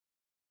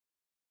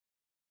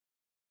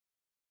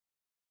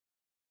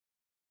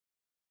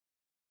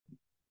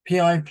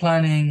PI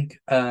planning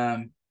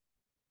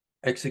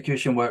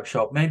execution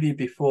workshop. Maybe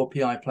before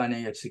PI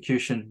planning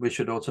execution, we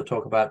should also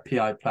talk about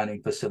PI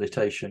planning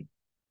facilitation.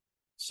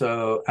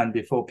 So, and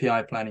before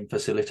PI planning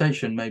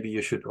facilitation, maybe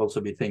you should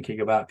also be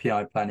thinking about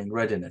PI planning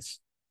readiness.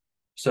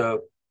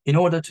 So in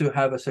order to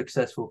have a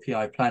successful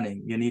PI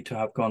planning, you need to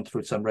have gone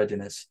through some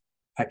readiness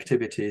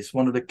activities.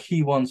 One of the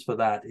key ones for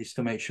that is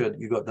to make sure that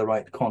you got the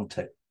right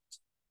context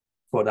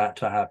for that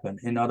to happen.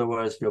 In other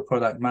words, your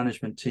product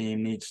management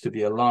team needs to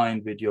be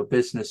aligned with your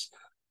business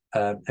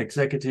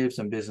executives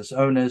and business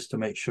owners to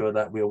make sure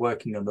that we're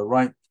working on the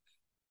right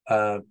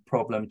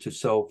problem to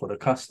solve for the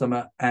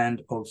customer,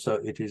 and also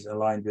it is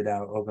aligned with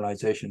our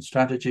organization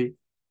strategy.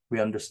 We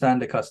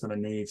understand the customer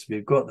needs,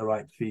 we've got the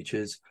right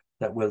features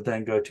that will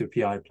then go to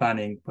PI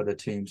planning for the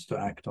teams to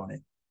act on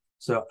it.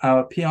 So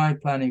our PI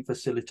planning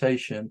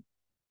facilitation,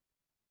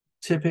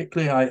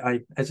 typically, I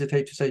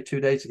hesitate to say 2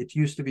 days. It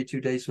used to be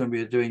 2 days when we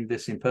were doing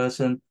this in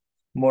person.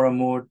 More and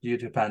more due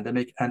to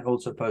pandemic and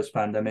also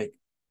post-pandemic,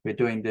 we're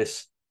doing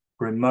this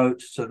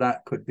remote. So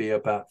that could be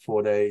about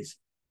 4 days,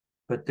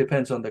 but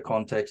depends on the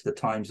context, the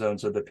time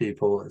zones of the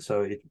people.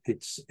 So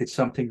it's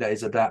something that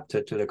is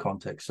adapted to the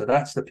context. So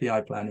that's the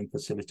PI planning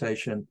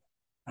facilitation.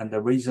 And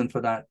the reason for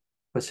that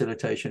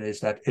facilitation is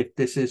that if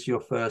this is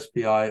your first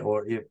PI,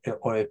 or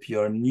if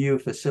you're a new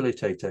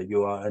facilitator,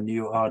 you are a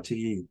new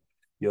RTE,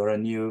 you're a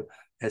new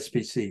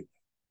SPC,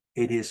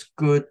 it is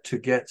good to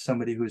get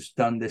somebody who's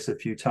done this a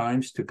few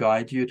times to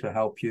guide you, to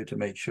help you, to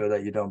make sure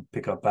that you don't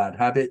pick up bad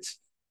habits.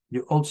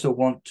 You also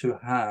want to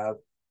have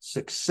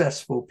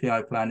successful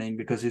PI planning,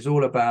 because it's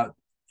all about,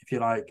 if you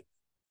like,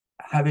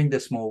 having the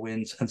small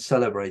wins and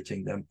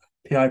celebrating them.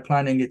 PI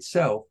planning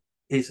itself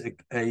is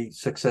a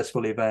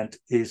successful event,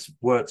 is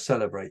worth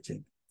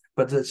celebrating.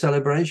 But the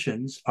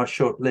celebrations are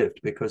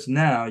short-lived, because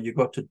now you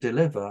got to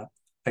deliver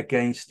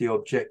against the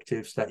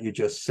objectives that you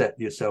just set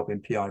yourself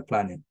in PI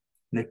planning.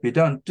 And if we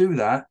don't do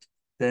that,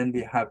 then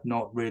we have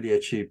not really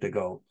achieved the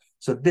goal.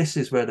 So this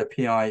is where the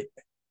PI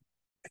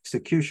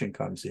execution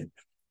comes in.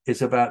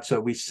 It's about,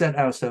 so we set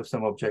ourselves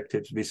some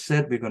objectives. We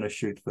said we're going to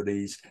shoot for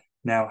these.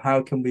 Now,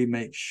 how can we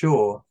make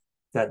sure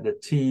that the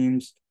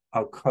teams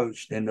are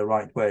coached in the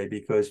right way?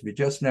 Because we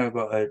just now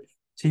got a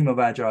team of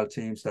agile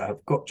teams that have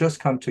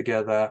just come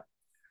together.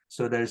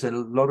 So there's a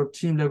lot of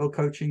team level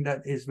coaching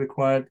that is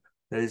required.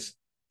 There's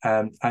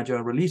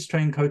agile release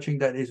train coaching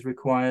that is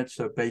required.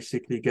 So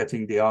basically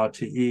getting the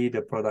RTE,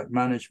 the product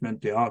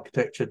management, the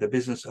architecture, the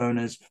business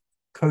owners,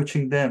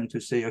 coaching them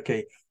to say,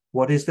 okay,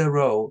 what is their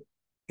role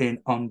in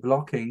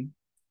unblocking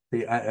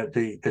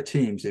the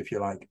teams, if you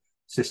like,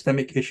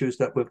 systemic issues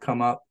that will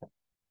come up,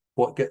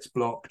 what gets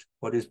blocked,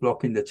 what is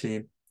blocking the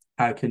team,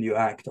 how can you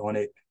act on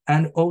it?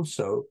 And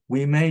also,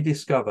 we may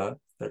discover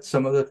that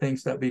some of the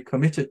things that we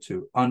committed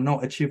to are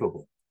not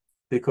achievable,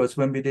 because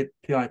when we did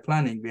PI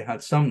planning, we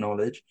had some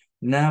knowledge.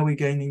 Now we're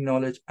gaining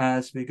knowledge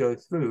as we go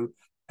through,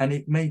 and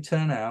it may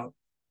turn out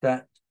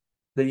that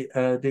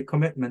the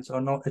commitments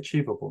are not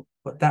achievable,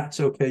 but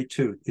that's okay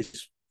too.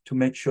 Is to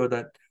make sure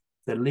that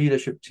the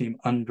leadership team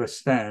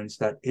understands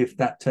that if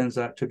that turns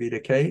out to be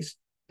the case,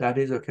 that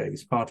is okay.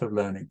 It's part of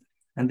learning.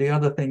 And the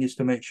other thing is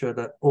to make sure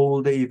that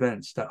all the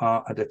events that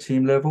are at the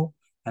team level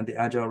and the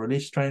agile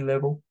release train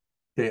level,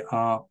 they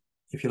are,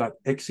 if you like,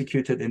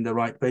 executed in the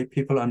right way.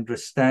 People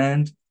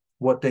understand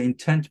what the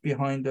intent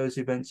behind those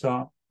events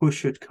are, who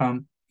should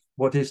come,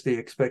 what is the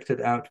expected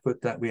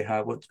output that we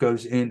have, what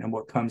goes in and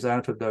what comes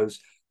out of those,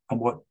 and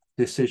what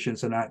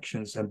decisions and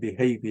actions and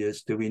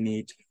behaviors do we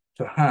need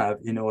to have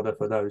in order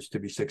for those to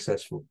be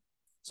successful.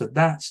 So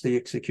that's the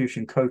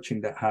execution coaching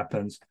that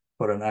happens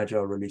for an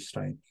agile release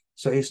train.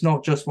 So it's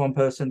not just one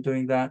person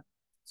doing that.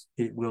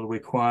 It will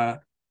require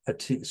a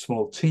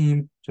small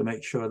team to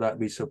make sure that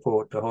we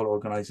support the whole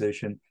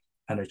organization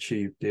and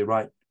achieve the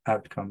right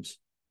outcomes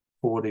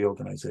for the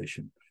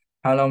organization.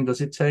 How long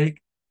does it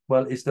take?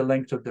 Well, it's the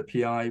length of the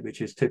PI,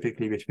 which is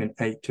typically between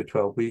 8 to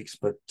 12 weeks,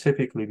 but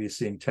typically we're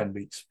seeing 10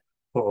 weeks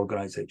for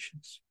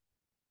organizations.